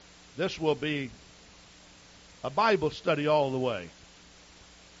This will be a Bible study all the way.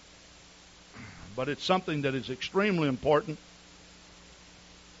 But it's something that is extremely important.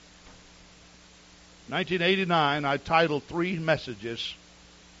 1989, I titled 3 messages,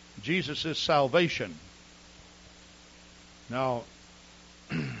 Jesus' Salvation. Now,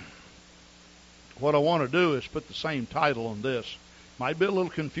 what I want to do is put the same title on this. Might be a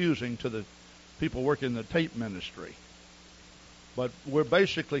little confusing to the people working in the tape ministry. But we're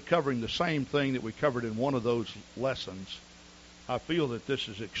basically covering the same thing that we covered in one of those lessons. I feel that this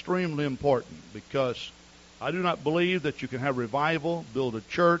is extremely important because I do not believe that you can have revival, build a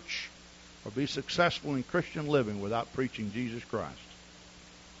church, or be successful in Christian living without preaching Jesus Christ.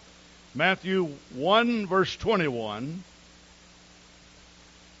 Matthew 1, verse 21.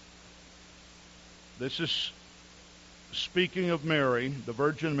 This is speaking of Mary, the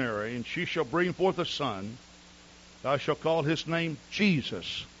Virgin Mary, and she shall bring forth a son. Thou shalt call his name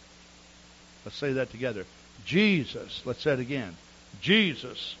Jesus. Let's say that together. Jesus. Let's say it again.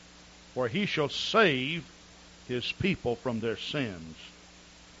 Jesus. For he shall save his people from their sins.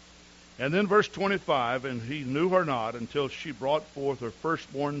 And then verse 25, and he knew her not until she brought forth her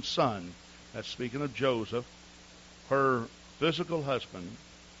firstborn son. That's speaking of Joseph, her physical husband.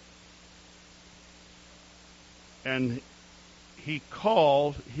 And he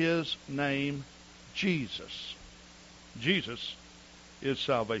called his name Jesus. Jesus is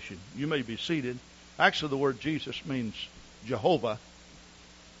salvation. You may be seated. Actually, the word Jesus means Jehovah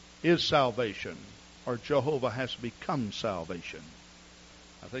is salvation, or Jehovah has become salvation.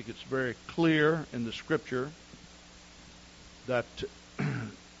 I think it's very clear in the Scripture that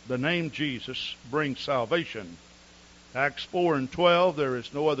the name Jesus brings salvation. Acts 4 and 12, there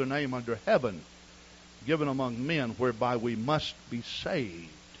is no other name under heaven given among men whereby we must be saved.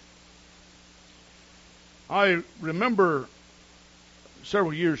 I remember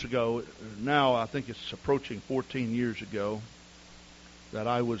several years ago, now I think it's approaching 14 years ago, that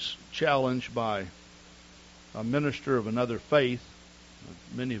I was challenged by a minister of another faith.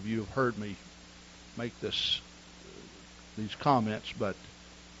 Many of you have heard me make these comments, but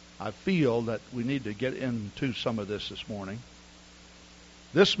I feel that we need to get into some of this morning.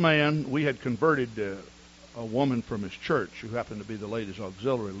 This man, we had converted a woman from his church who happened to be the ladies'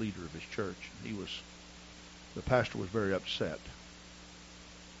 auxiliary leader of his church. The pastor was very upset.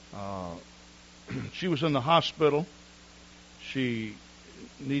 She was in the hospital. She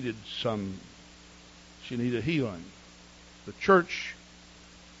needed healing. The church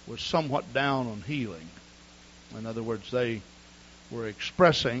was somewhat down on healing. In other words, they were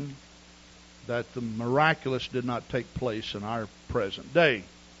expressing that the miraculous did not take place in our present day.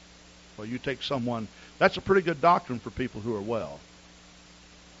 Well, you take someone, that's a pretty good doctrine for people who are well.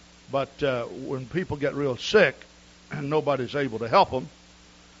 But when people get real sick and nobody's able to help them,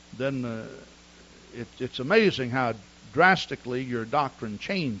 then it's amazing how drastically your doctrine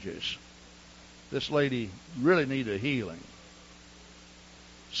changes. This lady really needed healing.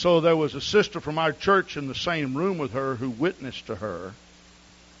 So there was a sister from our church in the same room with her who witnessed to her,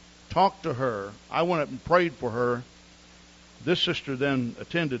 talked to her. I went up and prayed for her. This sister then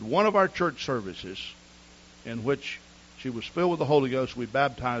attended one of our church services in which she was filled with the Holy Ghost. We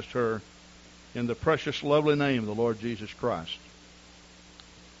baptized her in the precious, lovely name of the Lord Jesus Christ.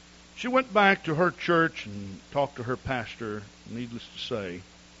 She went back to her church and talked to her pastor. Needless to say,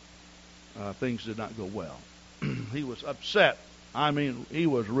 things did not go well. He was upset. I mean, he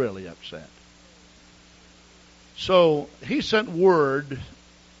was really upset. So he sent word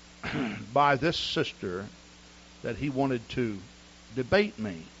by this sister that he wanted to debate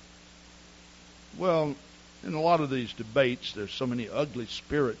me. Well, in a lot of these debates, there's so many ugly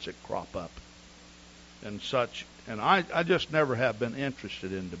spirits that crop up and such, and I just never have been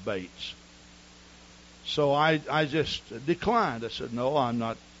interested in debates. So I just declined. I said, no, I'm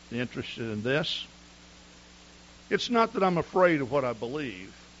not interested in this. It's not that I'm afraid of what I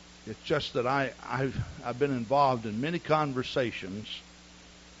believe. It's just that I've been involved in many conversations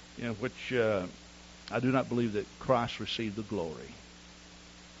in which I do not believe that Christ received the glory.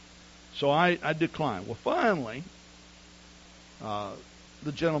 So I declined. Well, finally,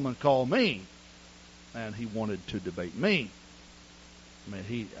 the gentleman called me, and he wanted to debate me.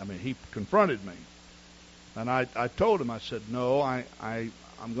 He confronted me, and I told him, I said, no, I'm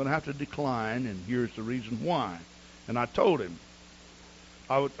going to have to decline, and here's the reason why. And I told him.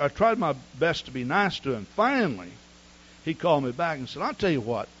 I tried my best to be nice to him. Finally, he called me back and said, I'll tell you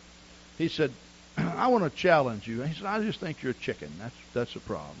what. He said, I want to challenge you. He said, I just think you're a chicken. That's the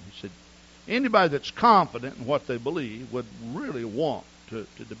problem. He said, anybody that's confident in what they believe would really want to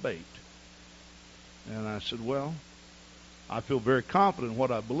debate. And I said, well, I feel very confident in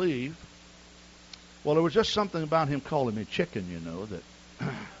what I believe. Well, there was just something about him calling me chicken, that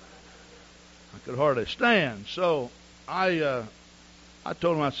I could hardly stand. So I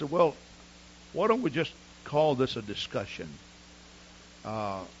told him, I said, well, why don't we just call this a discussion?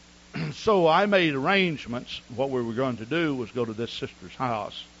 So I made arrangements. What we were going to do was go to this sister's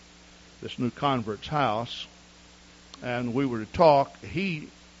house, this new convert's house, and we were to talk. He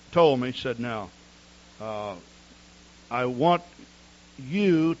told me, he said, now, I want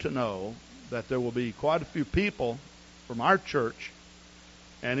you to know that there will be quite a few people from our church,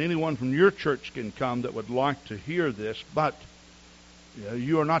 and anyone from your church can come that would like to hear this, but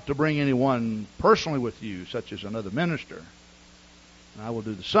you are not to bring anyone personally with you, such as another minister. And I will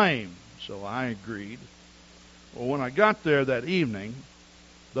do the same. So I agreed. Well, when I got there that evening,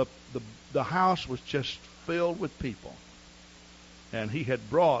 the house was just filled with people. And he had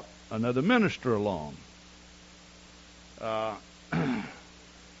brought another minister along,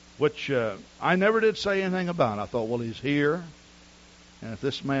 which I never did say anything about. I thought, well, he's here, and if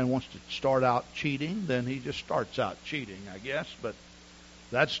this man wants to start out cheating, then he just starts out cheating, I guess. But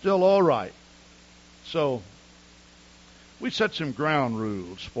that's still all right. So we set some ground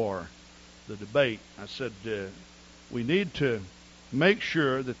rules for the debate. I said, we need to make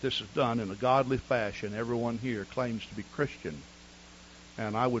sure that this is done in a godly fashion. Everyone here claims to be Christian,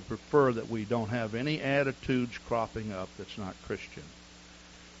 and I would prefer that we don't have any attitudes cropping up that's not Christian.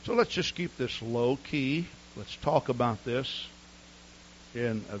 So let's just keep this low key. Let's talk about this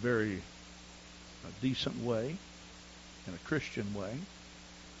in a very decent way, in a Christian way.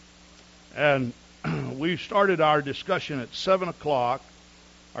 And we started our discussion at 7 o'clock.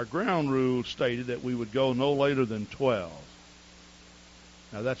 Our ground rules stated that we would go no later than 12.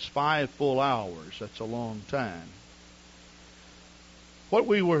 Now, that's 5 full hours. That's a long time. What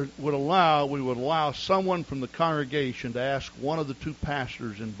we would allow someone from the congregation to ask one of the two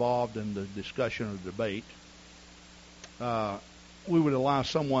pastors involved in the discussion or debate. We would allow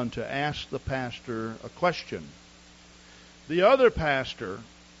someone to ask the pastor a question. The other pastor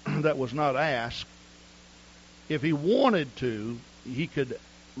that was not asked, if he wanted to, he could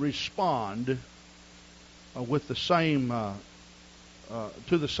respond with the same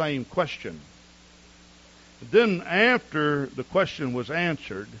to the same question. Then, after the question was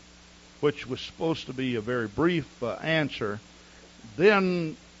answered, which was supposed to be a very brief answer,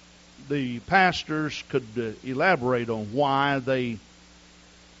 then the pastors could elaborate on why they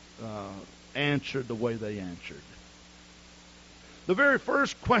answered the way they answered. The very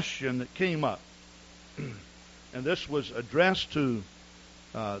first question that came up, and this was addressed to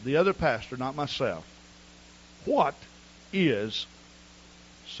the other pastor, not myself. What is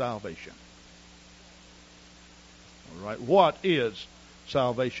salvation? All right, what is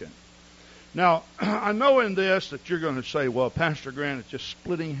salvation? Now, I know in this that you're going to say, well, Pastor Grant is just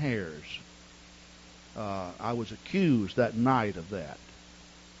splitting hairs. I was accused that night of that.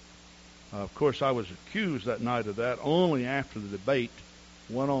 Of course, I was accused that night of that only after the debate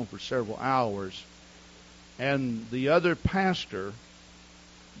went on for several hours, and the other pastor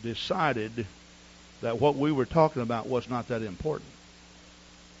decided that what we were talking about was not that important.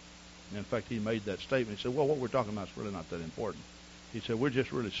 In fact, he made that statement. He said, well, what we're talking about is really not that important. He said, we're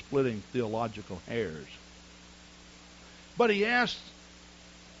just really splitting theological hairs. But he asked,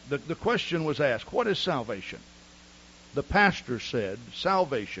 the question was asked, what is salvation? The pastor said,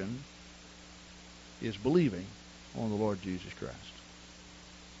 salvation is believing on the Lord Jesus Christ.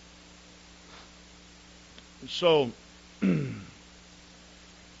 So, the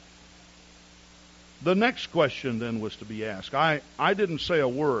next question then was to be asked. I didn't say a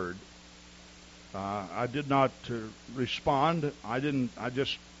word. I did not respond. I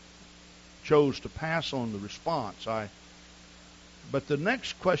just chose to pass on the response. But the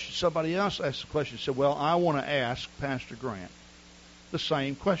next question, somebody else asked the question, said, well, I want to ask Pastor Grant the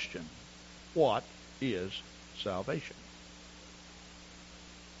same question. What is salvation?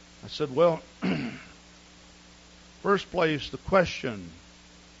 I said, well, first place, the question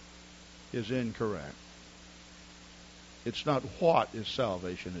is incorrect. It's not what is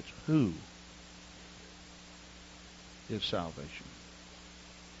salvation, it's who is salvation.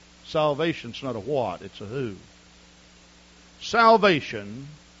 Salvation's not a what, it's a who. Salvation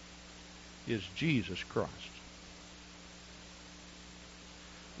is Jesus Christ.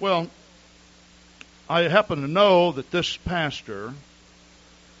 Well, I happen to know that this pastor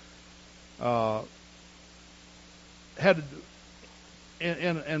had,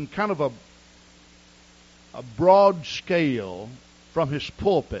 in kind of a broad scale from his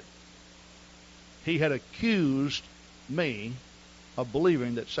pulpit, he had accused me of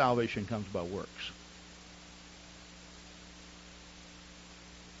believing that salvation comes by works.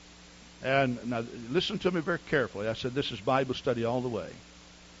 And now listen to me very carefully. I said this is Bible study all the way.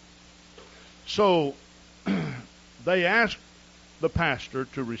 So they asked the pastor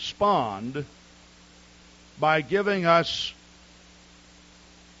to respond by giving us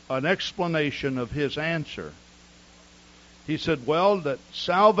an explanation of his answer. He said, well, that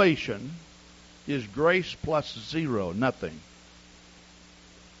salvation is grace plus zero, nothing.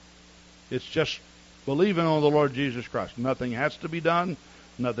 It's just believing on the Lord Jesus Christ. Nothing has to be done.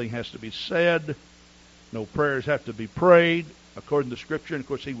 Nothing has to be said. No prayers have to be prayed according to Scripture. And, of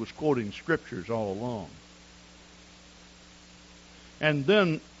course, he was quoting Scriptures all along. And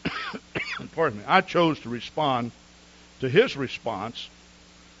then, pardon me, I chose to respond to his response.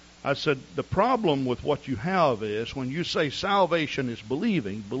 I said, the problem with what you have is when you say salvation is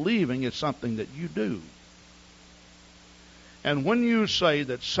believing, believing is something that you do. And when you say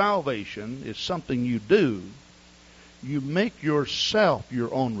that salvation is something you do, you make yourself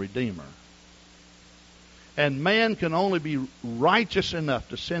your own redeemer. And man can only be righteous enough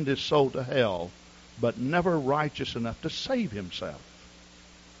to send his soul to hell, but never righteous enough to save himself.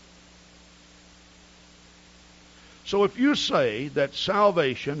 So if you say that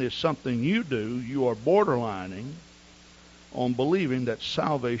salvation is something you do, you are borderlining on believing that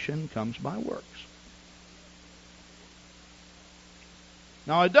salvation comes by works.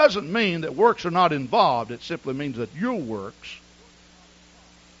 Now, it doesn't mean that works are not involved. It simply means that your works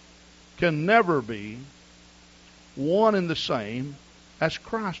can never be one and the same as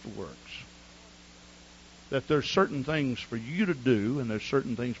Christ's works. That there's certain things for you to do and there's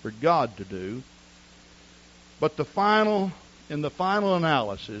certain things for God to do. But in the final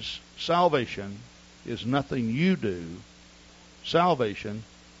analysis, salvation is nothing you do. Salvation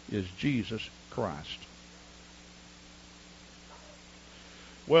is Jesus Christ.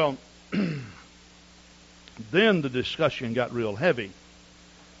 Well, then the discussion got real heavy.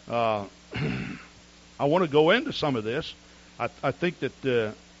 I want to go into some of this. I think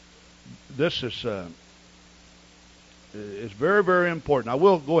that this is very, very important. I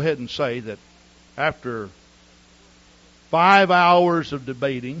will go ahead and say that after 5 hours of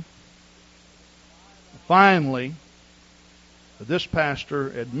debating, finally, this pastor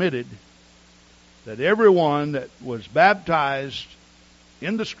admitted that everyone that was baptized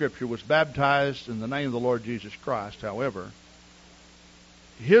in the Scripture was baptized in the name of the Lord Jesus Christ. However,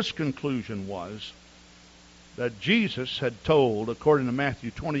 his conclusion was that Jesus had told, according to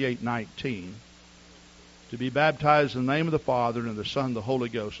Matthew 28:19, to be baptized in the name of the Father and of the Son and the Holy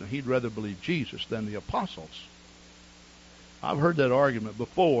Ghost, and he'd rather believe Jesus than the apostles. I've heard that argument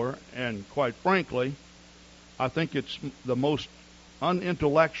before, and quite frankly, I think it's the most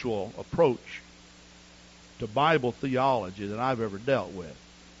unintellectual approach to Bible theology that I've ever dealt with.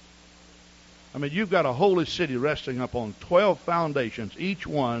 I mean, you've got a holy city resting upon 12 foundations, each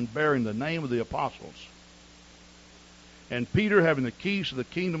one bearing the name of the apostles. And Peter, having the keys to the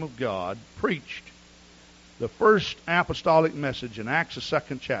kingdom of God, preached the first apostolic message in Acts, the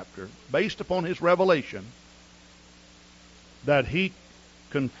 2nd chapter, based upon his revelation that he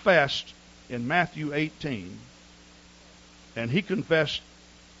confessed in Matthew 18. And he confessed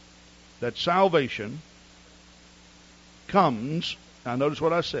that salvation comes. Now notice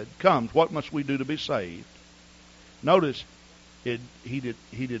what I said. Comes. What must we do to be saved? Notice he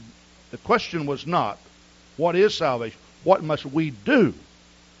did. The question was not, what is salvation? What must we do?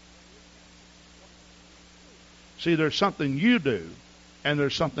 See, there's something you do, and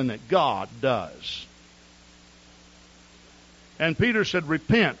there's something that God does. And Peter said,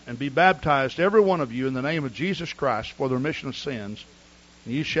 repent and be baptized, every one of you, in the name of Jesus Christ for the remission of sins,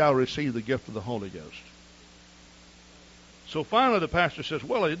 and ye shall receive the gift of the Holy Ghost. So finally the pastor says,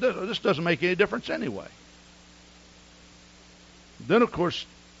 well, this doesn't make any difference anyway. Then, of course,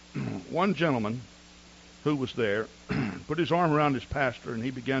 one gentleman who was there put his arm around his pastor, and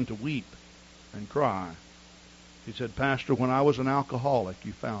he began to weep and cry. He said, Pastor, when I was an alcoholic,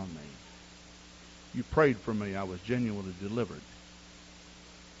 you found me. You prayed for me. I was genuinely delivered.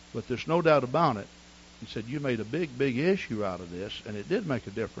 But there's no doubt about it. He said, you made a big, big issue out of this, and it did make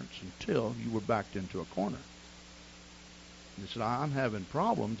a difference until you were backed into a corner. He said, I'm having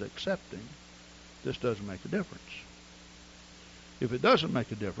problems accepting this doesn't make a difference. If it doesn't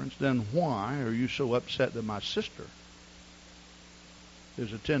make a difference, then why are you so upset that my sister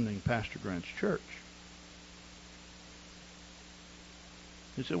is attending Pastor Grant's church?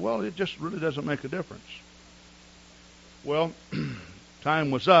 He said, well, it just really doesn't make a difference. Well, time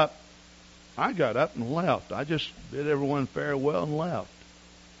was up. I got up and left. I just bid everyone farewell and left.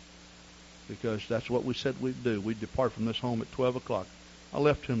 Because that's what we said we'd do. We'd depart from this home at 12 o'clock. I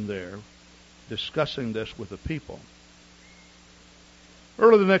left him there discussing this with the people.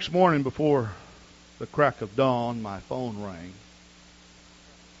 Early the next morning, before the crack of dawn, my phone rang.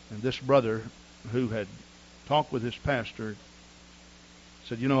 And this brother, who had talked with his pastor,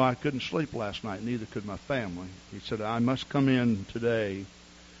 said, "You know, I couldn't sleep last night, neither could my family." He said, "I must come in today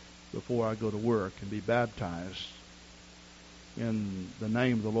before I go to work and be baptized in the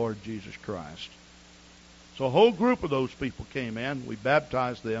name of the Lord Jesus Christ." So a whole group of those people came in. We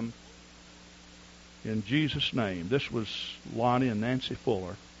baptized them in Jesus' name. This was Lonnie and Nancy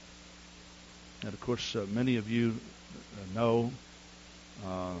Fuller. And, of course, many of you know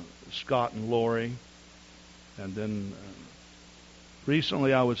Scott and Lori. And then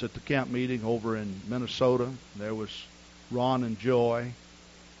recently I was at the camp meeting over in Minnesota. There was Ron and Joy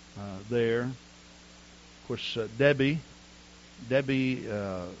there. Of course, Debbie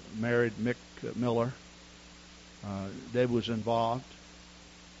married Mick Miller. Debbie was involved.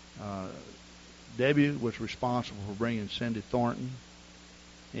 Debbie was responsible for bringing Cindy Thornton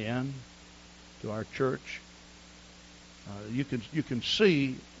in to our church. You can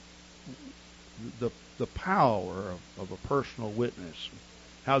see the power of a personal witness,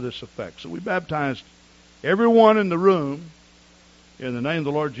 how this affects. So we baptized everyone in the room in the name of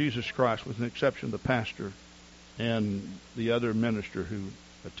the Lord Jesus Christ, with an exception of the pastor and the other minister who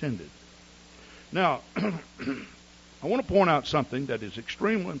attended. Now, I want to point out something that is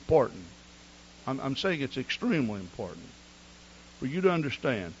extremely important. I'm saying it's extremely important for you to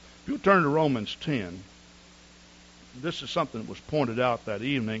understand. If you turn to Romans 10, this is something that was pointed out that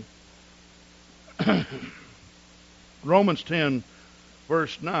evening. Romans 10,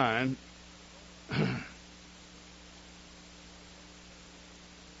 verse 9.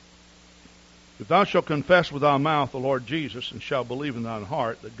 If thou shalt confess with thy mouth the Lord Jesus, and shalt believe in thine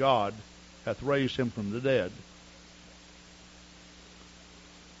heart that God hath raised him from the dead,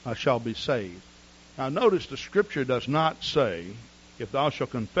 thou shalt be saved. Now notice the Scripture does not say, if thou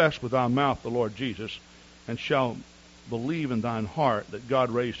shalt confess with thy mouth the Lord Jesus, and shalt believe in thine heart that God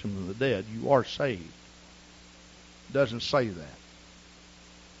raised him from the dead, you are saved. It doesn't say that.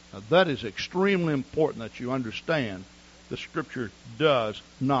 Now that is extremely important that you understand. The Scripture does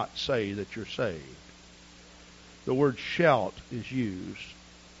not say that you're saved. The word shalt is used,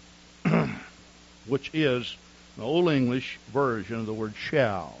 which is an Old English version of the word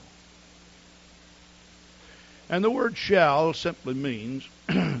shall. And the word shall simply means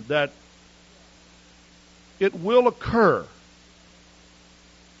that it will occur,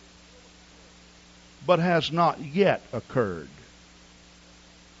 but has not yet occurred.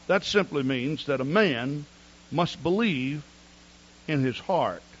 That simply means that a man must believe in his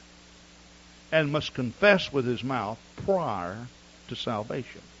heart and must confess with his mouth prior to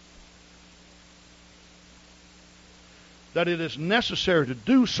salvation. That it is necessary to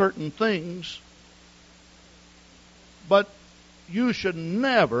do certain things, but you should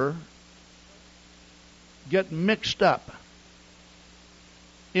never get mixed up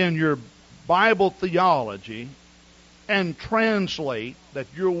in your Bible theology and translate that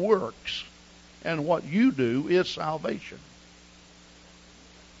your works and what you do is salvation.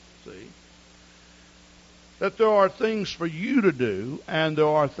 See? That there are things for you to do, and there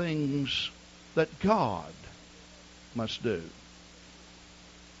are things that God must do.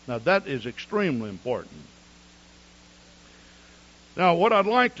 Now that is extremely important. Now what I'd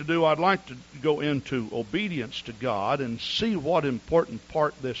like to do, I'd like to go into obedience to God and see what important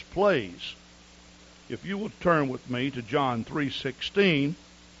part this plays. If you will turn with me to John 3:16,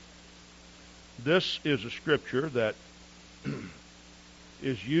 this is a scripture that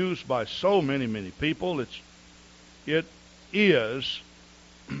is used by so many people. It is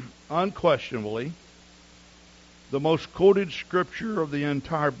unquestionably the most quoted scripture of the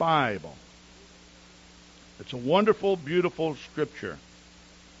entire Bible. It's a wonderful, beautiful scripture.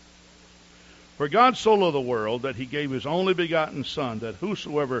 For God so loved the world that he gave his only begotten Son, that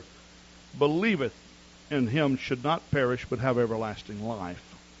whosoever believeth in him should not perish but have everlasting life.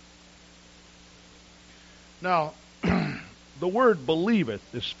 Now, the word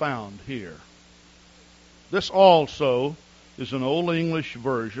believeth is found here. This also is an Old English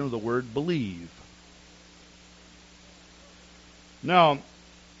version of the word believe. Now,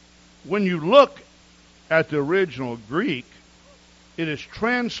 when you look at the original Greek, it is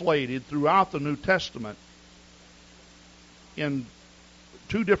translated throughout the New Testament in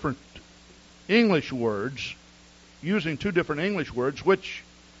two different English words, using two different English words, which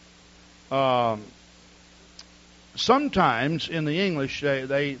sometimes in the English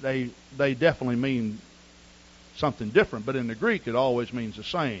they definitely mean something different, but in the Greek it always means the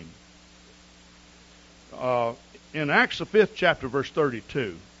same. In Acts the 5th chapter, verse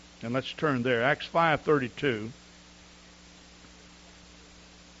 32, and let's turn there, Acts 5:32.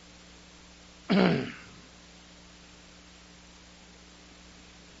 Give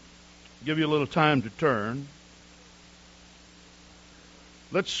you a little time to turn.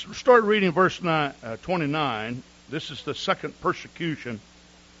 Let's start reading verse 29. This is the second persecution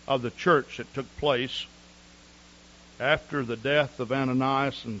of the church that took place after the death of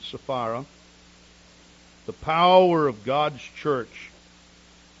Ananias and Sapphira. The power of God's church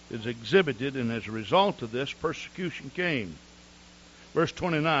is exhibited, and as a result of this, persecution came. Verse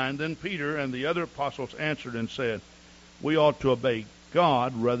 29, then Peter and the other apostles answered and said, we ought to obey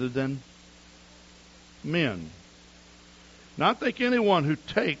God rather than men. Now, I think anyone who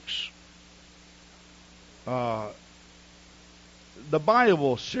takes the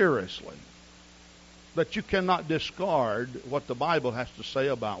Bible seriously, that you cannot discard what the Bible has to say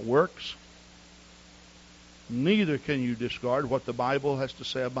about works, neither can you discard what the Bible has to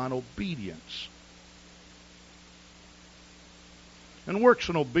say about obedience. And works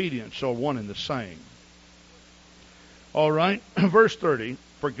and obedience are one and the same. All right, verse 30,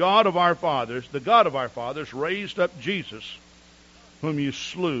 for the God of our fathers raised up Jesus, whom you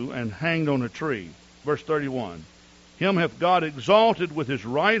slew and hanged on a tree. Verse 31, him hath God exalted with his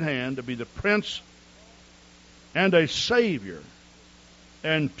right hand to be the Prince and a Savior,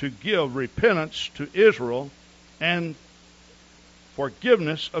 and to give repentance to Israel and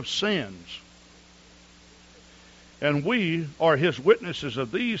forgiveness of sins. And we are his witnesses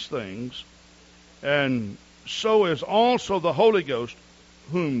of these things, and so is also the Holy Ghost,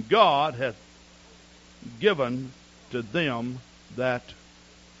 whom God hath given to them that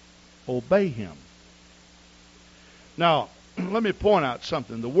obey him. Now, let me point out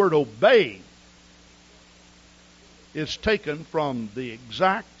something. The word obey is taken from the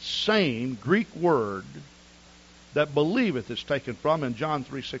exact same Greek word that believeth is taken from in John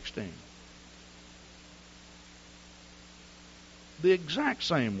 3:16. The exact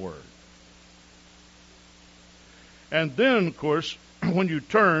same word. And then, of course, when you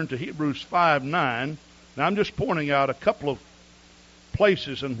turn to Hebrews 5:9, now I'm just pointing out a couple of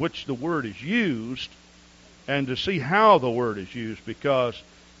places in which the word is used, and to see how the word is used, because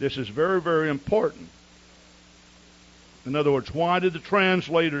this is very, very important. In other words, why did the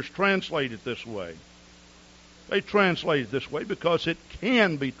translators translate it this way? They translate it this way because it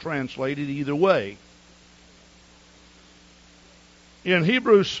can be translated either way. In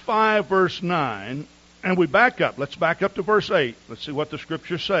Hebrews 5, verse 9, and we back up. Let's back up to verse 8. Let's see what the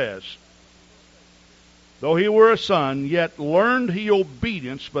Scripture says. Though he were a son, yet learned he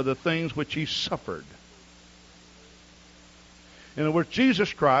obedience by the things which he suffered. In other words,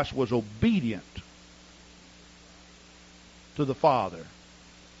 Jesus Christ was obedient to the Father.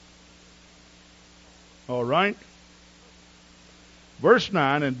 All right? Verse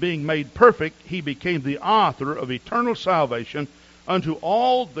 9, and being made perfect, he became the author of eternal salvation unto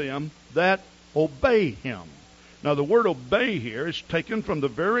all them that obey him. Now, the word obey here is taken from the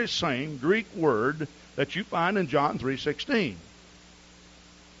very same Greek word that you find in John 3:16.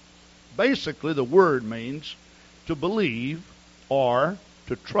 Basically, the word means to believe, or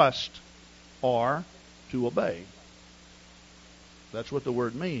to trust, or to obey. That's what the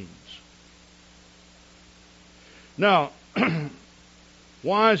word means. Now,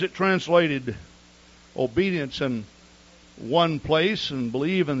 why is it translated obedience in one place and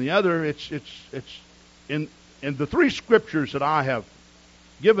believe in the other? It's in the three scriptures that I have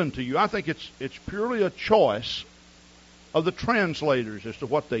given to you. I think it's purely a choice of the translators as to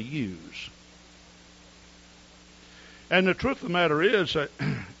what they use. And the truth of the matter is that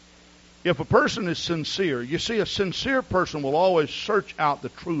if a person is sincere, you see, a sincere person will always search out the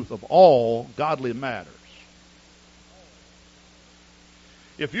truth of all godly matters.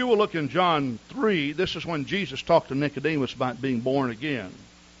 If you will look in John 3, this is when Jesus talked to Nicodemus about being born again.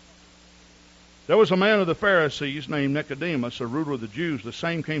 There was a man of the Pharisees named Nicodemus, a ruler of the Jews. The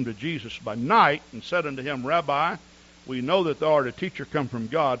same came to Jesus by night and said unto him, Rabbi, we know that thou art a teacher come from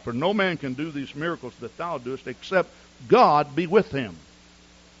God, for no man can do these miracles that thou doest except God be with him.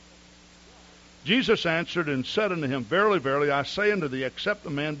 Jesus answered and said unto him, Verily, verily, I say unto thee, except a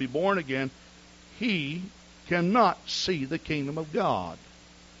man be born again, he cannot see the kingdom of God.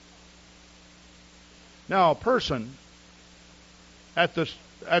 Now, a person at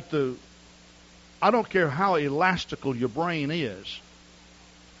the I don't care how elastical your brain is,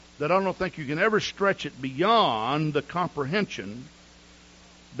 that I don't think you can ever stretch it beyond the comprehension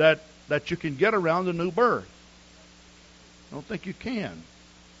that you can get around the new birth. I don't think you can.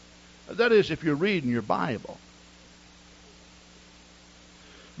 That is, if you're reading your Bible.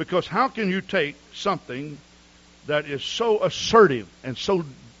 Because how can you take something that is so assertive and so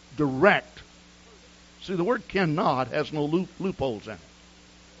direct? See, the word cannot has no loopholes in it.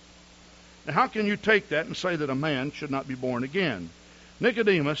 Now how can you take that and say that a man should not be born again?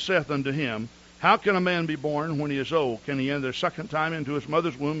 Nicodemus saith unto him, How can a man be born when he is old? Can he enter a second time into his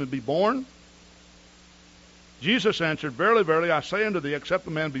mother's womb and be born? Jesus answered, Verily, verily, I say unto thee, except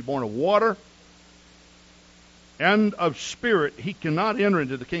a man be born of water and of spirit, he cannot enter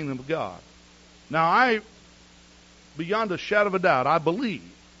into the kingdom of God. Now beyond a shadow of a doubt, I believe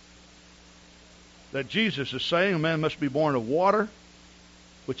that Jesus is saying a man must be born of water,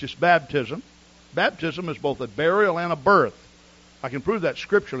 which is baptism. Baptism is both a burial and a birth. I can prove that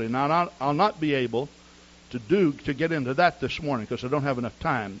scripturally. Now, I'll not be able to get into that this morning because I don't have enough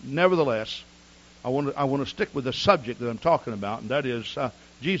time. Nevertheless, I want to stick with the subject that I'm talking about, and that is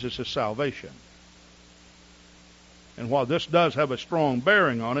Jesus' salvation. And while this does have a strong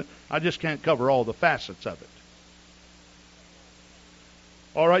bearing on it, I just can't cover all the facets of it.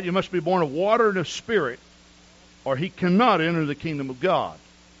 All right, you must be born of water and of spirit, or he cannot enter the kingdom of God.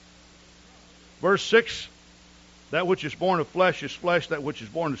 Verse 6, that which is born of flesh is flesh, that which is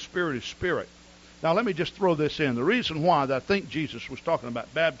born of spirit is spirit. Now let me just throw this in. The reason why I think Jesus was talking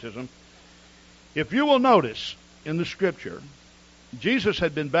about baptism, if you will notice in the scripture, Jesus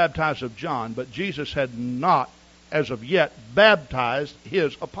had been baptized of John, but Jesus had not, as of yet, baptized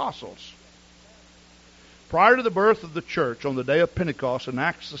his apostles. Prior to the birth of the church on the day of Pentecost in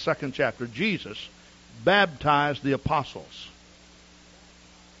Acts the 2nd chapter, Jesus baptized the apostles.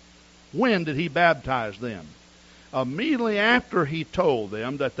 When did he baptize them? Immediately after he told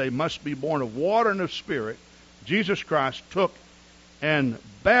them that they must be born of water and of spirit, Jesus Christ took and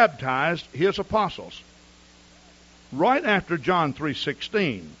baptized his apostles. Right after John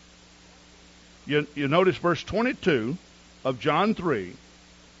 3:16. You notice verse 22 of John 3.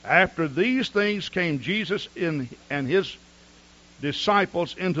 After these things came Jesus and his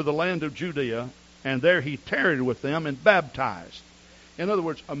disciples into the land of Judea, and there he tarried with them and baptized. In other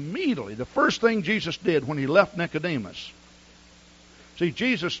words, immediately, the first thing Jesus did when he left Nicodemus. See,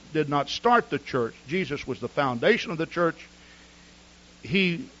 Jesus did not start the church. Jesus was the foundation of the church.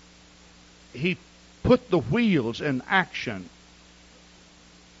 He put the wheels in action,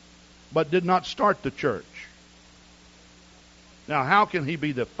 but did not start the church. Now, how can he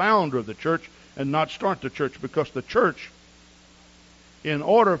be the founder of the church and not start the church? Because the church, in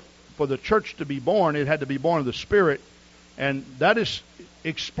order for the church to be born, it had to be born of the Spirit. And that is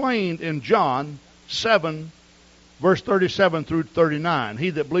explained in John 7, verse 37 through 39.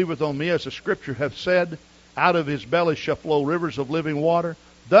 He that believeth on me, as the Scripture hath said, out of his belly shall flow rivers of living water.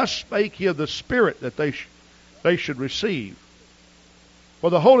 Thus spake he of the Spirit that they should receive. For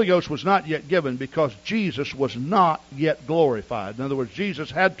the Holy Ghost was not yet given because Jesus was not yet glorified. In other words,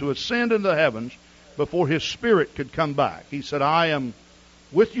 Jesus had to ascend into the heavens before his Spirit could come back. He said, I am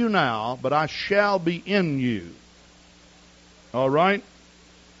with you now, but I shall be in you. All right?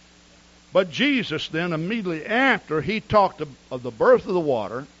 But Jesus then, immediately after he talked of the birth of the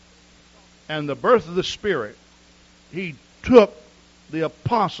water and the birth of the Spirit, he took the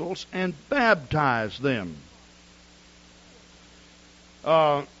apostles and baptized them.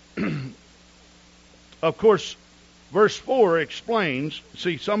 Of course, verse 4 explains,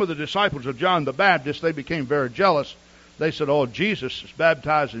 see, some of the disciples of John the Baptist, they became very jealous. They said, oh, Jesus is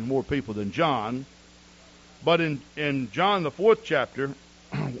baptizing more people than John. But in John the 4th chapter,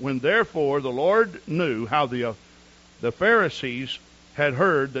 when therefore the Lord knew how the Pharisees had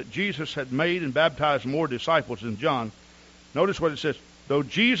heard that Jesus had made and baptized more disciples than John, notice what it says, though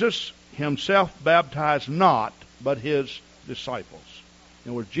Jesus himself baptized not, but his disciples.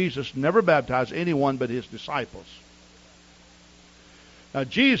 In other words, Jesus never baptized anyone but his disciples. Now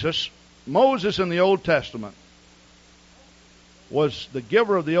Moses in the Old Testament was the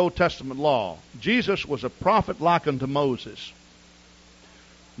giver of the Old Testament law. Jesus was a prophet like unto Moses.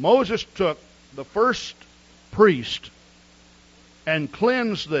 Moses took the first priest and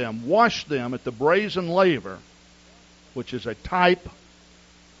cleansed them, washed them at the brazen laver, which is a type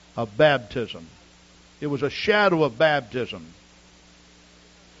of baptism. It was a shadow of baptism.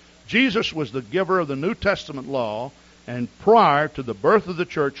 Jesus was the giver of the New Testament law, and prior to the birth of the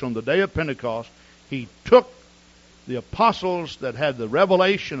church on the day of Pentecost, he took the apostles that had the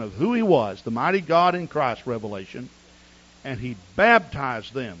revelation of who he was, the mighty God in Christ revelation, and he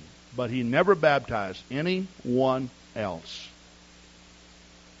baptized them, but he never baptized anyone else,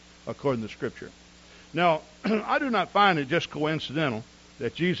 according to Scripture. Now, I do not find it just coincidental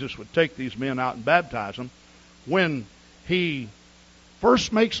that Jesus would take these men out and baptize them when he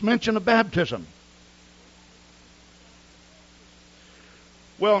first makes mention of baptism.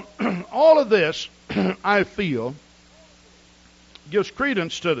 Well, all of this, I feel, gives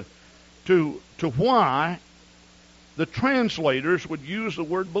credence to why the translators would use the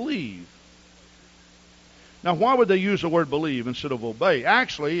word believe. Now, why would they use the word believe instead of obey?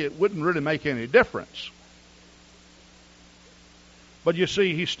 Actually, it wouldn't really make any difference. But you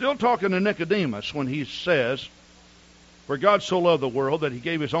see, he's still talking to Nicodemus when he says, "For God so loved the world that he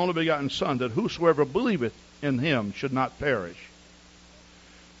gave his only begotten Son, that whosoever believeth in him should not perish."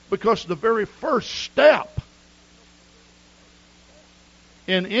 Because the very first step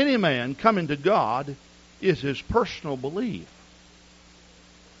in any man coming to God is his personal belief.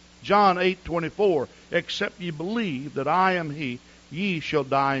 John 8:24, "Except ye believe that I am he, ye shall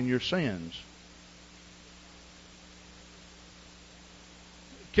die in your sins."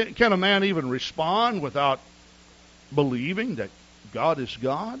 Can a man even respond without believing that God is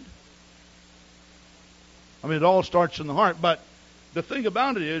God? I mean, it all starts in the heart. But the thing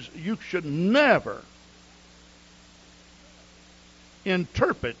about it is, you should never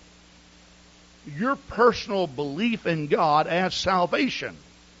interpret your personal belief in God as salvation.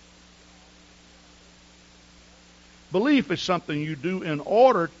 Belief is something you do in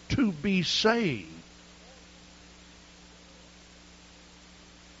order to be saved.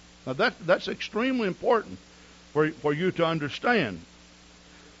 Now that's extremely important for you to understand.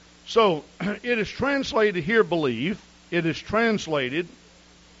 So it is translated here believe. It is translated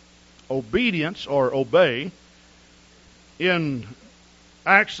obedience or obey in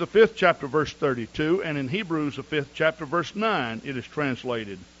Acts the 5th chapter verse 32, and in Hebrews the 5th chapter verse 9 it is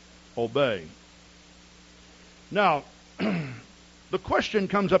translated obey. Now, the question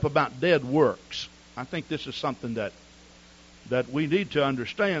comes up about dead works. I think this is something that we need to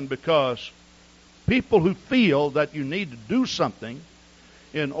understand, because people who feel that you need to do something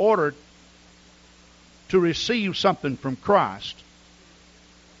in order to receive something from Christ,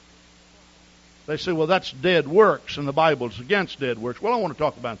 they say, well, that's dead works, and the Bible is against dead works. Well, I want to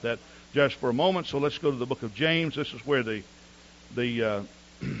talk about that just for a moment, so let's go to the book of James. This is where the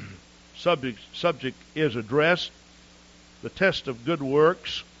subject is addressed, the test of good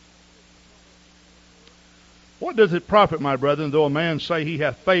works. "What doth it profit, my brethren, though a man say he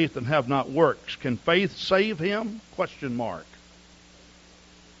hath faith and have not works? Can faith save him?" ?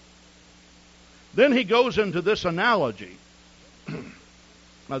 Then he goes into this analogy.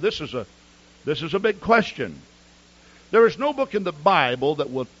 Now this is a big question. There is no book in the Bible that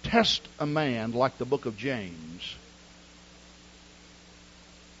will test a man like the book of James.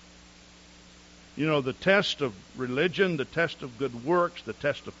 You know, the test of religion, the test of good works, the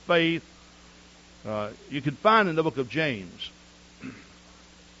test of faith, you can find in the book of James.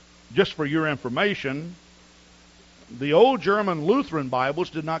 Just for your information, the old German Lutheran Bibles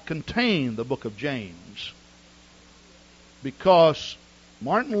did not contain the book of James, because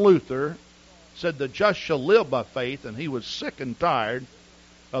Martin Luther said the just shall live by faith, and he was sick and tired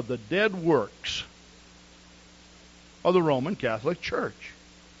of the dead works of the Roman Catholic Church.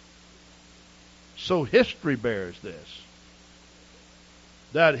 So history bears this,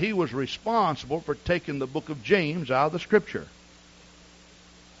 that he was responsible for taking the book of James out of the Scripture.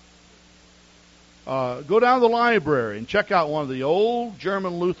 Go down to the library and check out one of the old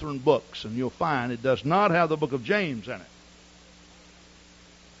German Lutheran books, and you'll find it does not have the book of James in it.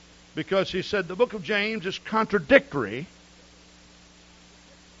 Because he said the book of James is contradictory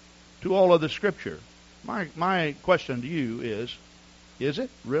to all of the Scripture. My question to you is it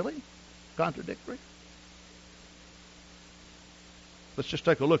really contradictory? Let's just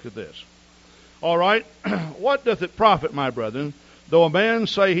take a look at this. All right. "What doth it profit, my brethren, though a man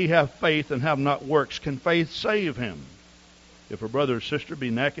say he have faith and have not works? Can faith save him? If a brother or sister be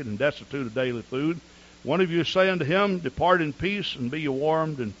naked and destitute of daily food, one of you say unto him, Depart in peace, and be ye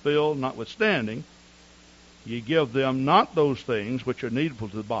warmed and filled, notwithstanding ye give them not those things which are needful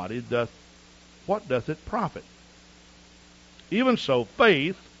to the body, what doth it profit? Even so,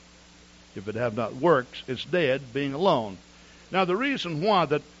 faith, if it have not works, is dead, being alone." Now, the reason why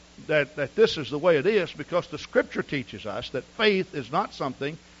that this is the way it is, because the Scripture teaches us that faith is not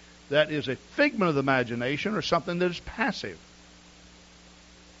something that is a figment of the imagination or something that is passive.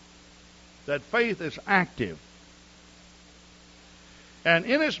 That faith is active. And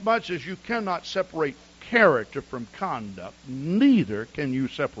inasmuch as you cannot separate character from conduct, neither can you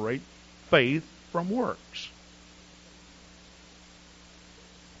separate faith from works.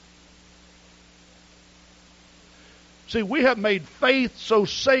 See, we have made faith so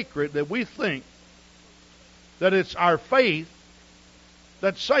sacred that we think that it's our faith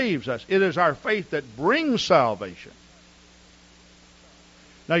that saves us. It is our faith that brings salvation.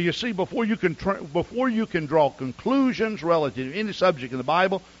 Now, you see, before you can draw conclusions relative to any subject in the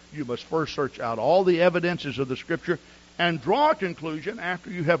Bible, you must first search out all the evidences of the Scripture and draw a conclusion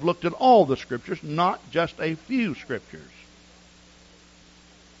after you have looked at all the Scriptures, not just a few Scriptures.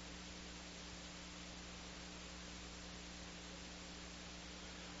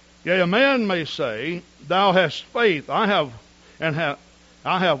 Yea, a man may say, thou hast faith, I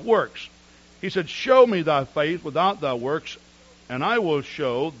have works. He said, show me thy faith without thy works, and I will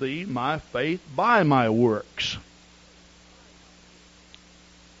show thee my faith by my works.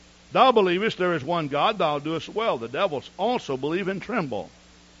 Thou believest there is one God, thou doest well. The devils also believe and tremble.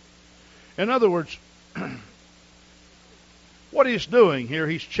 In other words, what he's doing here,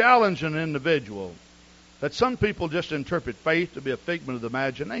 he's challenging an individual that some people just interpret faith to be a figment of the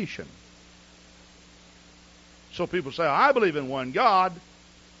imagination. So people say, I believe in one God.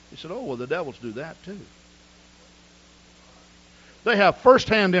 He said, oh, well, the devils do that too. They have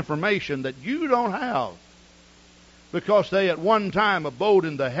first-hand information that you don't have, because they at one time abode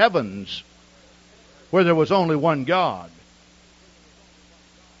in the heavens where there was only one God.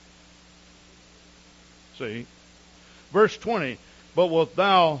 See? Verse 20, but wilt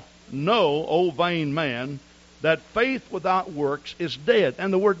thou know, O vain man, that faith without works is dead.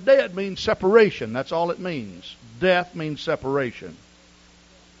 And the word dead means separation. That's all it means. Death means separation.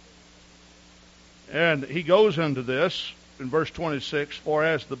 And he goes into this in verse 26, for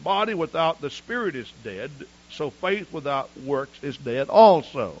as the body without the spirit is dead, so faith without works is dead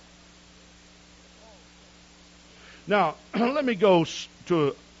also. Now, let me go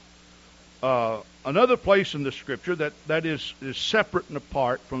to another place in the Scripture that is separate and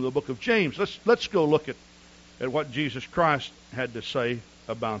apart from the book of James. Let's go look at what Jesus Christ had to say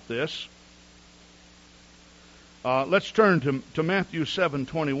about this. Let's turn to Matthew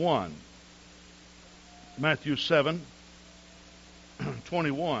 7:21. Matthew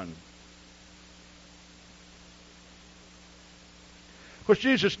 7:21. Of course,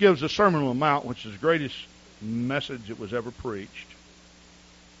 Jesus gives the Sermon on the Mount, which is the greatest message that was ever preached.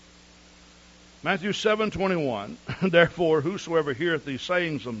 Matthew 7:21, therefore whosoever heareth these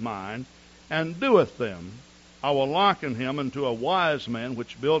sayings of mine, and doeth them, I will liken him unto a wise man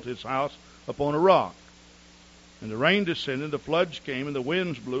which built his house upon a rock. And the rain descended, the floods came, and the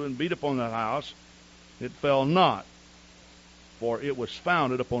winds blew and beat upon that house. It fell not, for it was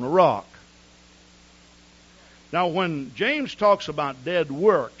founded upon a rock. Now, when James talks about dead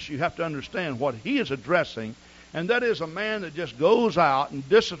works, you have to understand what he is addressing, and that is a man that just goes out and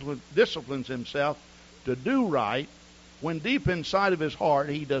disciplines himself to do right, when deep inside of his heart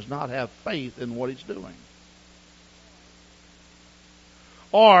he does not have faith in what he's doing.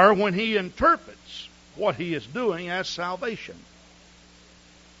 Or when he interprets what he is doing as salvation.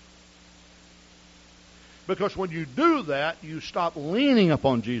 Because when you do that, you stop leaning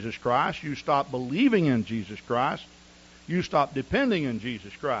upon Jesus Christ, you stop believing in Jesus Christ, you stop depending on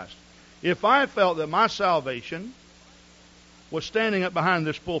Jesus Christ. If I felt that my salvation was standing up behind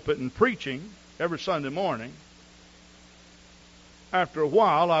this pulpit and preaching every Sunday morning, after a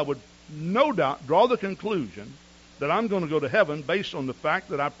while I would no doubt draw the conclusion that I'm going to go to heaven based on the fact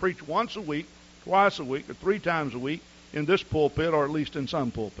that I preach once a week, twice a week, or 3 times a week in this pulpit, or at least in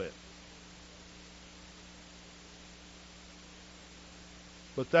some pulpit.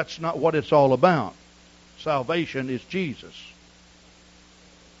 But that's not what it's all about. Salvation is Jesus.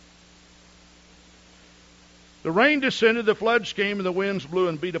 The rain descended, the floods came, and the winds blew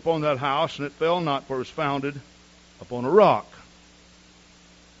and beat upon that house, and it fell not, for it was founded upon a rock.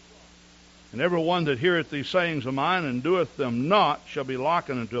 And every one that heareth these sayings of mine and doeth them not shall be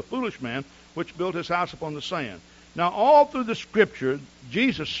likened unto a foolish man which built his house upon the sand. Now, all through the Scripture,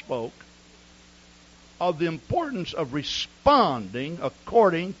 Jesus spoke of the importance of responding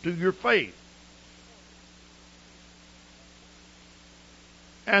according to your faith.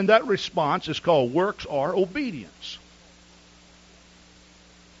 And that response is called works or obedience.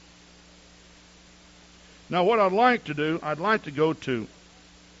 Now, what I'd like to do, I'd like to go to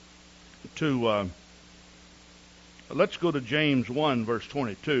let's go to James 1, verse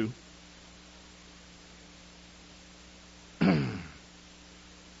 22.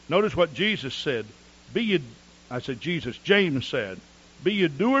 Notice what Jesus said. James said, be ye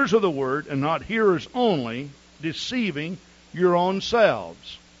doers of the word and not hearers only, deceiving your own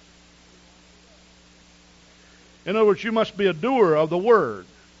selves. In other words, you must be a doer of the word.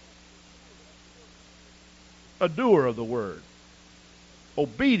 A doer of the word.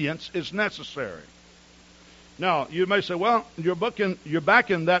 Obedience is necessary. Now, you may say, well, you're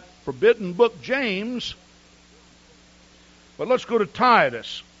back in that forbidden book, James. But let's go to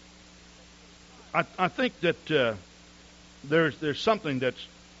Titus. I think that there's something that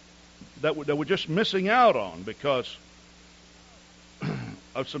we're just missing out on because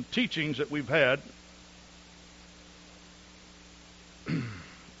of some teachings that we've had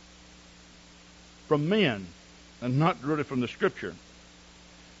from men and not really from the Scripture.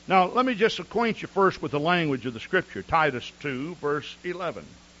 Now, let me just acquaint you first with the language of the Scripture. Titus 2, verse 11.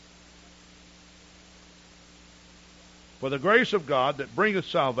 For the grace of God that bringeth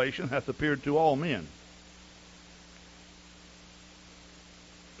salvation hath appeared to all men.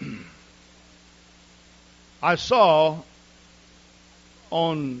 I saw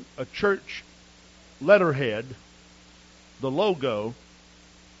on a church letterhead the logo,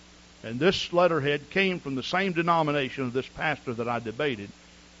 and this letterhead came from the same denomination of this pastor that I debated,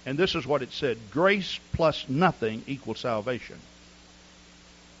 and this is what it said: grace plus nothing equals salvation.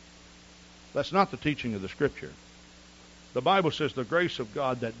 That's not the teaching of the Scripture. The Bible says the grace of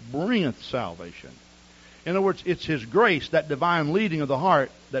God that bringeth salvation. In other words, it's His grace, that divine leading of the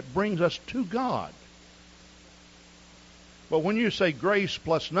heart, that brings us to God. But when you say grace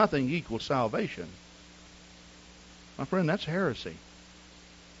plus nothing equals salvation, my friend, that's heresy.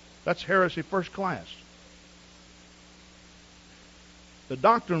 That's heresy first class. The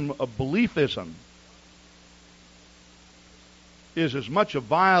doctrine of beliefism is as much a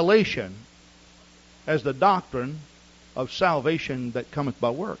violation as the doctrine of salvation that cometh by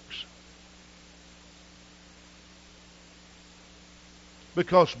works.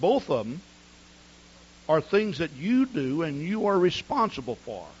 Because both of them are things that you do and you are responsible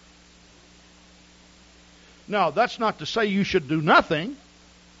for. Now, that's not to say you should do nothing,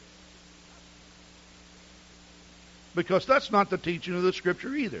 because that's not the teaching of the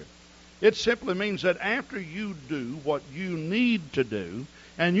Scripture either. It simply means that after you do what you need to do,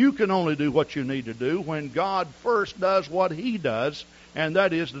 and you can only do what you need to do when God first does what He does, and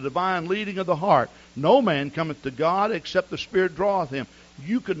that is the divine leading of the heart. No man cometh to God except the Spirit draweth him.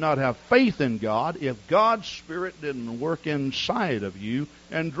 You could not have faith in God if God's Spirit didn't work inside of you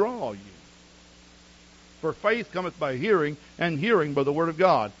and draw you. For faith cometh by hearing, and hearing by the Word of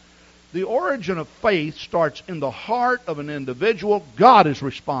God. The origin of faith starts in the heart of an individual. God is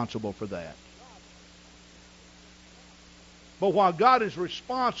responsible for that. But while God is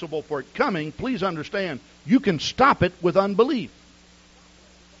responsible for it coming, please understand, you can stop it with unbelief.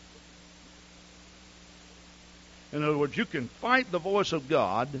 In other words, you can fight the voice of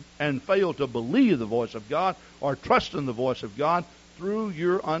God and fail to believe the voice of God or trust in the voice of God through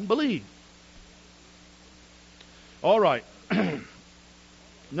your unbelief. All right.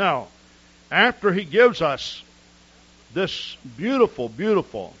 Now, after he gives us this beautiful,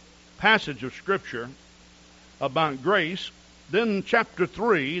 beautiful passage of Scripture about grace, then chapter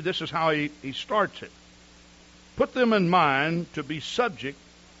 3, this is how he starts it. Put them in mind to be subject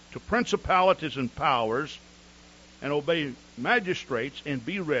to principalities and powers, and obey magistrates, and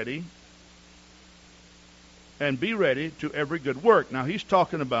be ready to every good work. Now, he's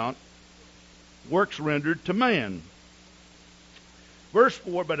talking about works rendered to man. Verse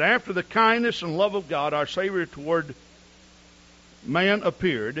 4, but after the kindness and love of God, our Savior toward man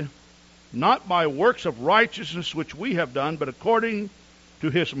appeared, not by works of righteousness which we have done, but according to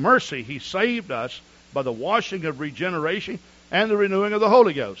His mercy He saved us by the washing of regeneration and the renewing of the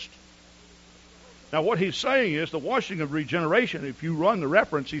Holy Ghost. Now, what he's saying is the washing of regeneration, if you run the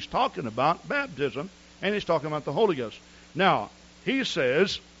reference, he's talking about baptism, and he's talking about the Holy Ghost. Now, he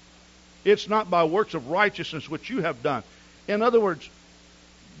says, it's not by works of righteousness which you have done. In other words,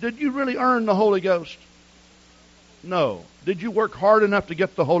 did you really earn the Holy Ghost? No. Did you work hard enough to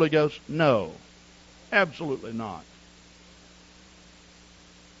get the Holy Ghost? No. Absolutely not.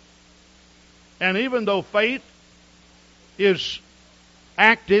 And even though faith is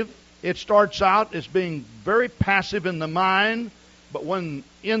active, it starts out as being very passive in the mind, but when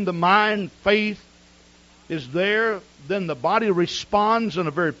in the mind faith is there, then the body responds in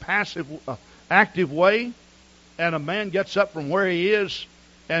a very passive, active way, and a man gets up from where he is,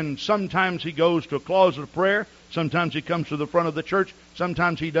 and sometimes he goes to a closet of prayer, sometimes he comes to the front of the church,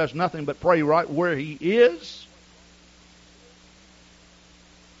 sometimes he does nothing but pray right where he is.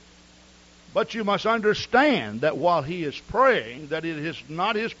 But you must understand that while he is praying, that it is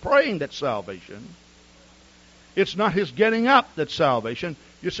not his praying that's salvation. It's not his getting up that's salvation.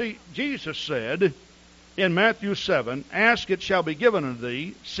 You see, Jesus said in Matthew 7, ask, it shall be given unto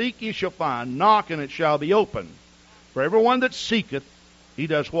thee. Seek, ye shall find. Knock, and it shall be opened. For everyone that seeketh, he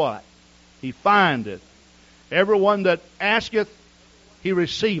does what? He findeth. Everyone that asketh, he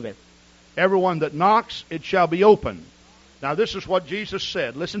receiveth. Everyone that knocks, it shall be opened. Now, this is what Jesus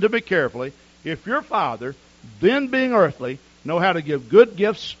said. Listen to me carefully. If your Father, then being earthly, know how to give good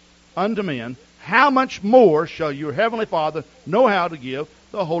gifts unto men, how much more shall your heavenly Father know how to give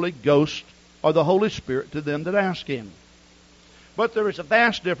the Holy Ghost or the Holy Spirit to them that ask Him? But there is a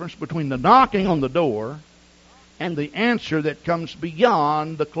vast difference between the knocking on the door and the answer that comes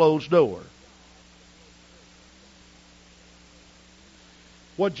beyond the closed door.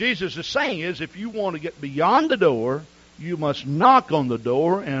 What Jesus is saying is, if you want to get beyond the door, you must knock on the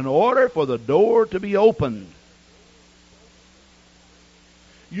door in order for the door to be opened.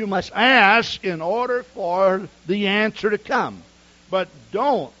 You must ask in order for the answer to come. But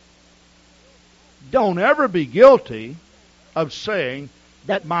don't ever be guilty of saying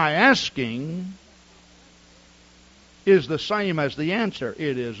that my asking is the same as the answer.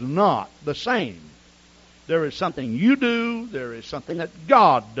 It is not the same. There is something you do, there is something that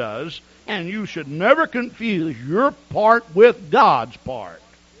God does, and you should never confuse your part with God's part.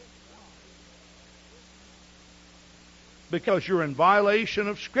 Because you're in violation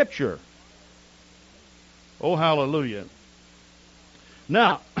of Scripture. Oh, hallelujah.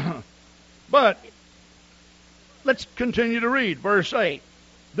 Now, but let's continue to read. Verse 8.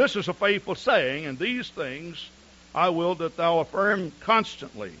 This is a faithful saying, and these things I will that thou affirm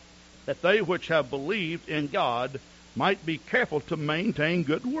constantly, that they which have believed in God might be careful to maintain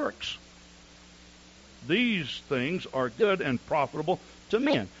good works. These things are good and profitable to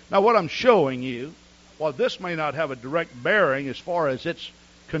men. Now, what I'm showing you, while this may not have a direct bearing as far as its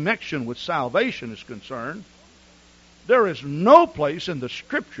connection with salvation is concerned, there is no place in the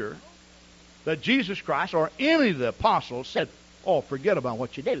Scripture that Jesus Christ or any of the apostles said, oh, forget about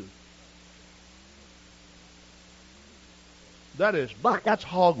what you do. That's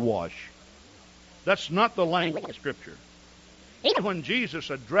hogwash. That's not the language of Scripture. Even when Jesus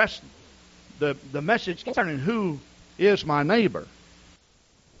addressed the message concerning who is my neighbor,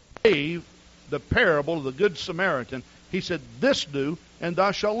 he gave the parable of the Good Samaritan. He said, this do, and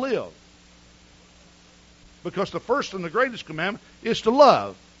thou shalt live. Because the first and the greatest commandment is to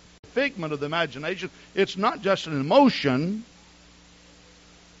love. Figment of the imagination. It's not just an emotion.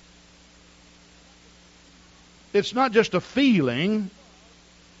 It's not just a feeling,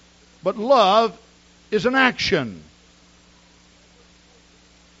 but love is an action.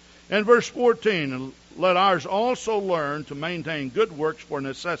 And verse 14, let ours also learn to maintain good works for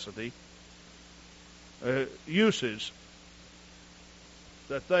necessity, uses,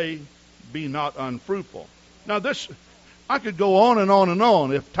 that they be not unfruitful. Now this, I could go on and on and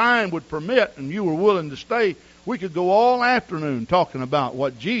on. If time would permit and you were willing to stay, we could go all afternoon talking about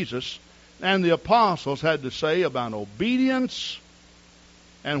what Jesus and the apostles had to say about obedience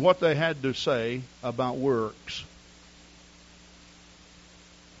and what they had to say about works.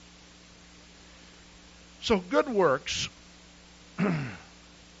 So good works,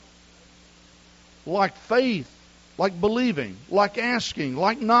 like faith, like believing, like asking,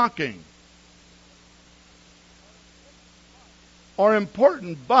 like knocking, are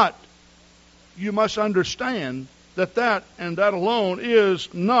important, but you must understand that and that alone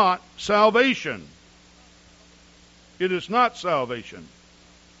is not salvation. It is not salvation.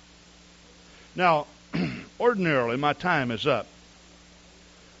 Now, ordinarily, my time is up.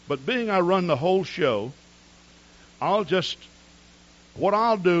 But being I run the whole show, what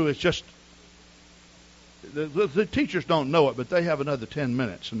I'll do is just, the teachers don't know it, but they have another 10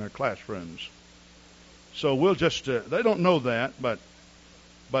 minutes in their classrooms. So we'll just, they don't know that, but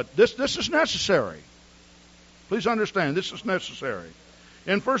this is necessary. Please understand, this is necessary.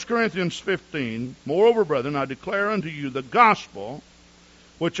 In 1 Corinthians 15, moreover, brethren, I declare unto you the gospel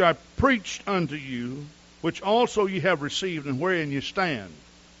which I preached unto you, which also ye have received, and wherein you stand,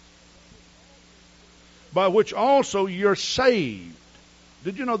 by which also you're saved.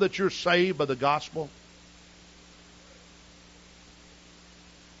 Did you know that you're saved by the gospel?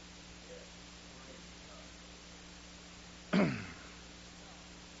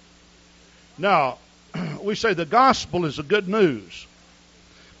 Now, we say the gospel is the good news.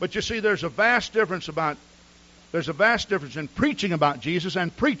 But you see, there's a vast difference in preaching about Jesus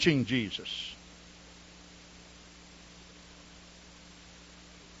and preaching Jesus.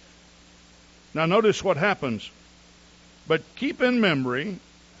 Now notice what happens. But keep in memory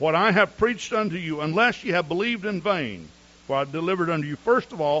what I have preached unto you, unless ye have believed in vain. For I delivered unto you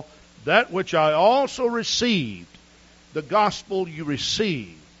first of all that which I also received, the gospel you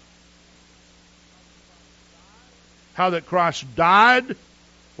received. How that Christ died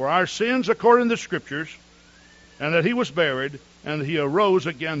for our sins according to the Scriptures, and that He was buried, and that He arose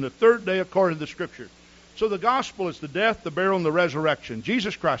again the third day according to the Scriptures. So the gospel is the death, the burial, and the resurrection.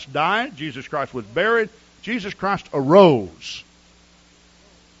 Jesus Christ died. Jesus Christ was buried. Jesus Christ arose.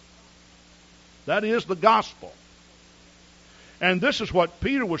 That is the gospel. And this is what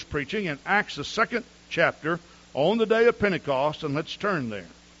Peter was preaching in Acts, the 2nd chapter, on the day of Pentecost, and let's turn there.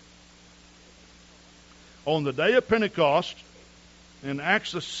 On the day of Pentecost, in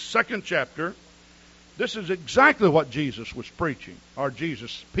Acts, the 2nd chapter, this is exactly what Jesus was preaching, or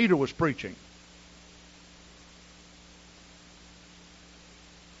Peter was preaching.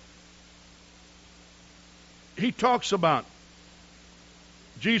 He talks about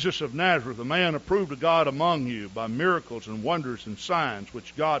Jesus of Nazareth, a man approved of God among you by miracles and wonders and signs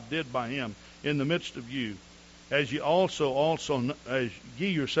which God did by him in the midst of you, as ye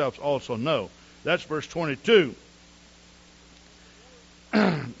yourselves also know. That's verse 22.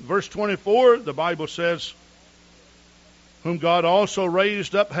 Verse 24, the Bible says, whom God also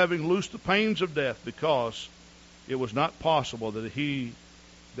raised up, having loosed the pains of death, because it was not possible that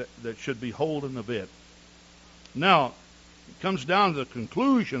that should be holden of it. Now, it comes down to the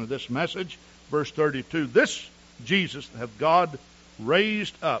conclusion of this message, verse 32. This Jesus hath God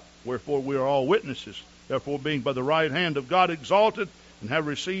raised up, wherefore we are all witnesses. Therefore, being by the right hand of God exalted, and have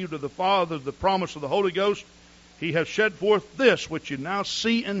received of the Father the promise of the Holy Ghost, he hath shed forth this which you now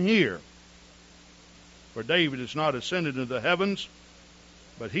see and hear. For David is not ascended into the heavens,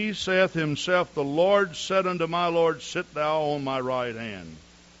 but he saith himself, the Lord said unto my Lord, sit thou on my right hand,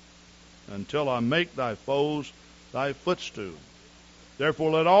 until I make thy foes thy footstool.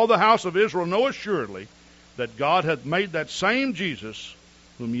 Therefore let all the house of Israel know assuredly that God hath made that same Jesus,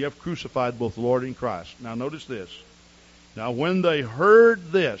 whom ye have crucified, both Lord and Christ. Now notice this. Now when they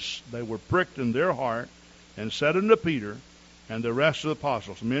heard this, they were pricked in their heart, and said unto Peter and the rest of the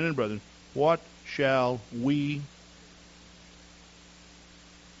apostles, men and brethren, what shall we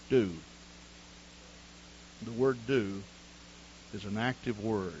do? The word do is an active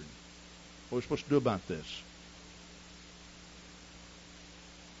word. What are we supposed to do about this?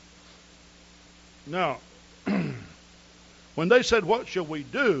 Now, when they said, what shall we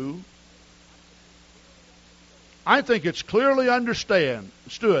do? I think it's clearly understood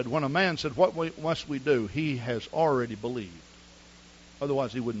when a man said, what must we do? He has already believed.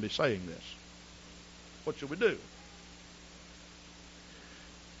 Otherwise, he wouldn't be saying this. What shall we do?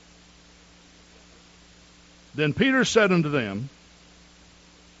 Then Peter said unto them,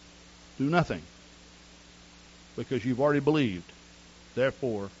 do nothing, because you've already believed.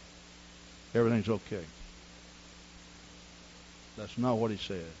 Therefore, everything's okay. That's not what he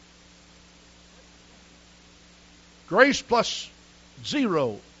said. Grace plus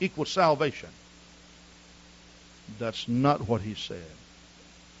 0 equals salvation. That's not what he said.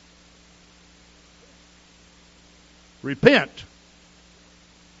 Repent.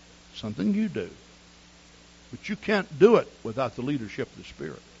 Something you do. But you can't do it without the leadership of the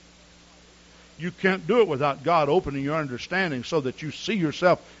Spirit. You can't do it without God opening your understanding so that you see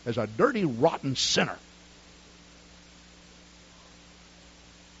yourself as a dirty, rotten sinner.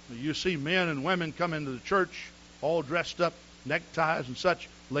 You see men and women come into the church all dressed up, neckties and such.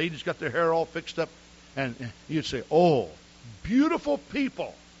 Ladies got their hair all fixed up. And you'd say, oh, beautiful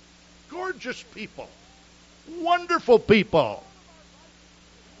people, gorgeous people, wonderful people.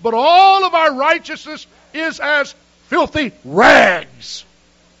 But all of our righteousness is as filthy rags.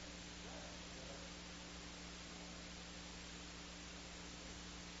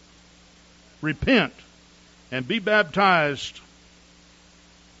 Repent and be baptized,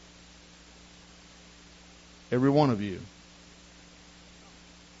 every one of you.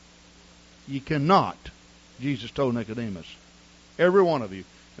 Ye cannot, Jesus told Nicodemus, every one of you.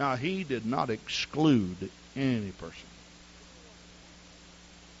 Now, he did not exclude any person.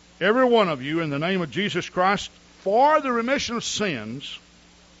 Every one of you, in the name of Jesus Christ, for the remission of sins,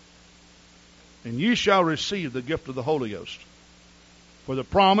 and ye shall receive the gift of the Holy Ghost. For the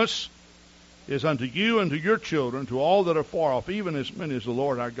promise is unto you and to your children, to all that are far off, even as many as the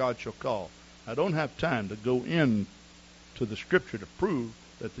Lord our God shall call. I don't have time to go into the Scripture to prove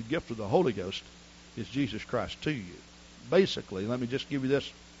that the gift of the Holy Ghost is Jesus Christ to you. Basically, let me just give you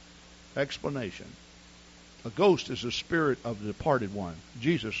this explanation. A ghost is the spirit of the departed one.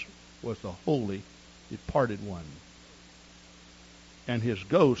 Jesus was the holy departed one. And his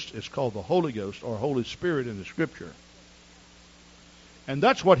ghost is called the Holy Ghost or Holy Spirit in the Scripture. And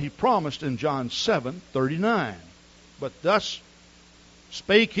that's what he promised in John 7:39. But thus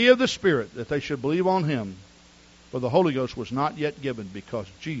spake he of the Spirit, that they should believe on him. For the Holy Ghost was not yet given, because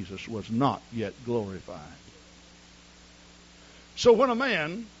Jesus was not yet glorified. So when a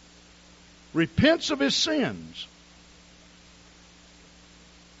man repents of his sins,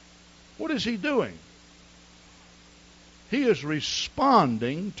 what is he doing? He is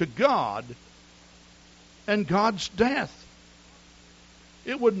responding to God and God's death.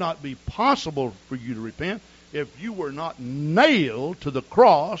 It would not be possible for you to repent if you were not nailed to the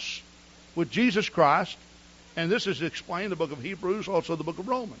cross with Jesus Christ. And this is explained in the book of Hebrews, also the book of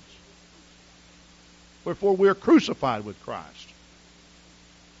Romans. Wherefore we are crucified with Christ.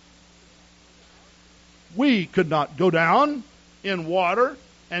 We could not go down in water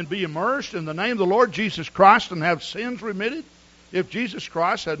and be immersed in the name of the Lord Jesus Christ and have sins remitted if Jesus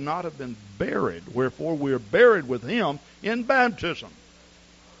Christ had not have been buried. Wherefore we are buried with him in baptism.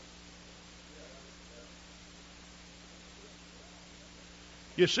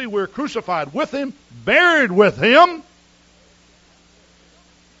 You see, we're crucified with Him, buried with Him,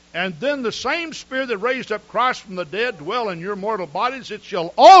 and then the same Spirit that raised up Christ from the dead dwell in your mortal bodies. It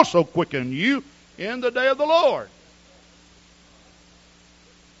shall also quicken you in the day of the Lord.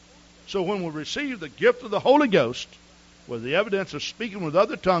 So when we receive the gift of the Holy Ghost, with the evidence of speaking with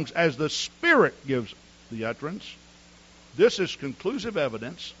other tongues as the Spirit gives the utterance, this is conclusive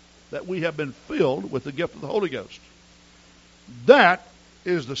evidence that we have been filled with the gift of the Holy Ghost. That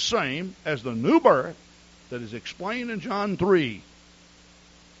is the same as the new birth that is explained in John 3.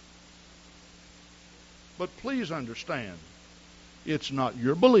 But please understand, it's not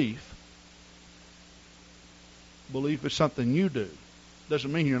your belief. Belief is something you do.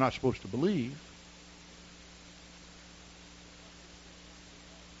 Doesn't mean you're not supposed to believe.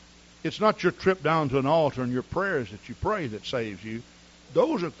 It's not your trip down to an altar and your prayers that you pray that saves you.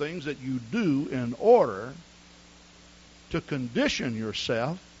 Those are things that you do in order to condition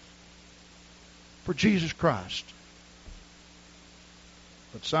yourself for Jesus Christ.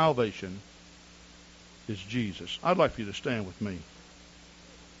 But salvation is Jesus. I'd like for you to stand with me.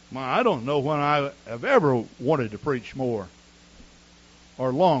 I don't know when I have ever wanted to preach more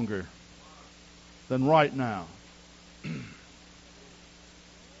or longer than right now.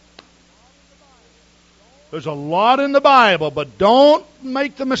 There's a lot in the Bible, but don't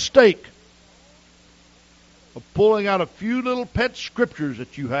make the mistake of pulling out a few little pet scriptures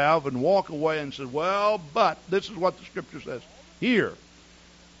that you have and walk away and say, well, but this is what the Scripture says. Here,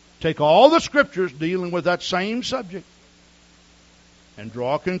 take all the Scriptures dealing with that same subject and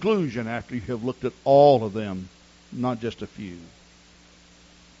draw a conclusion after you have looked at all of them, not just a few.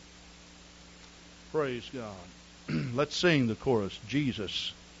 Praise God. Let's sing the chorus.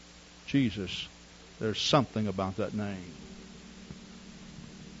 Jesus, Jesus. There's something about that name.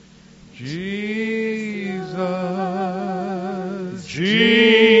 Jesus,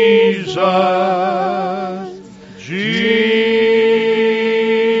 Jesus, Jesus.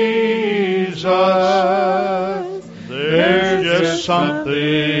 There's just something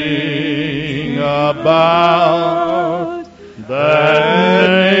about that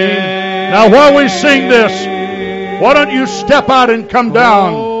name. Now while we sing this, why don't you step out and come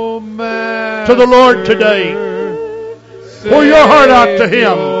down to the Lord today. Pour your heart out to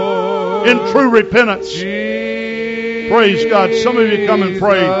Him in true repentance. Praise God. Some of you come and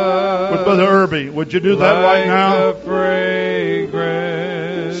pray with Brother Irby. Would you do that right now?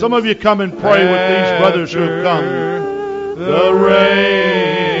 Some of you come and pray with these brothers who have come. The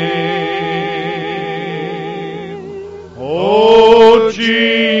rain. Oh,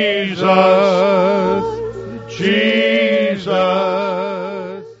 Jesus. Jesus.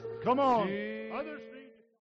 Come on. Others need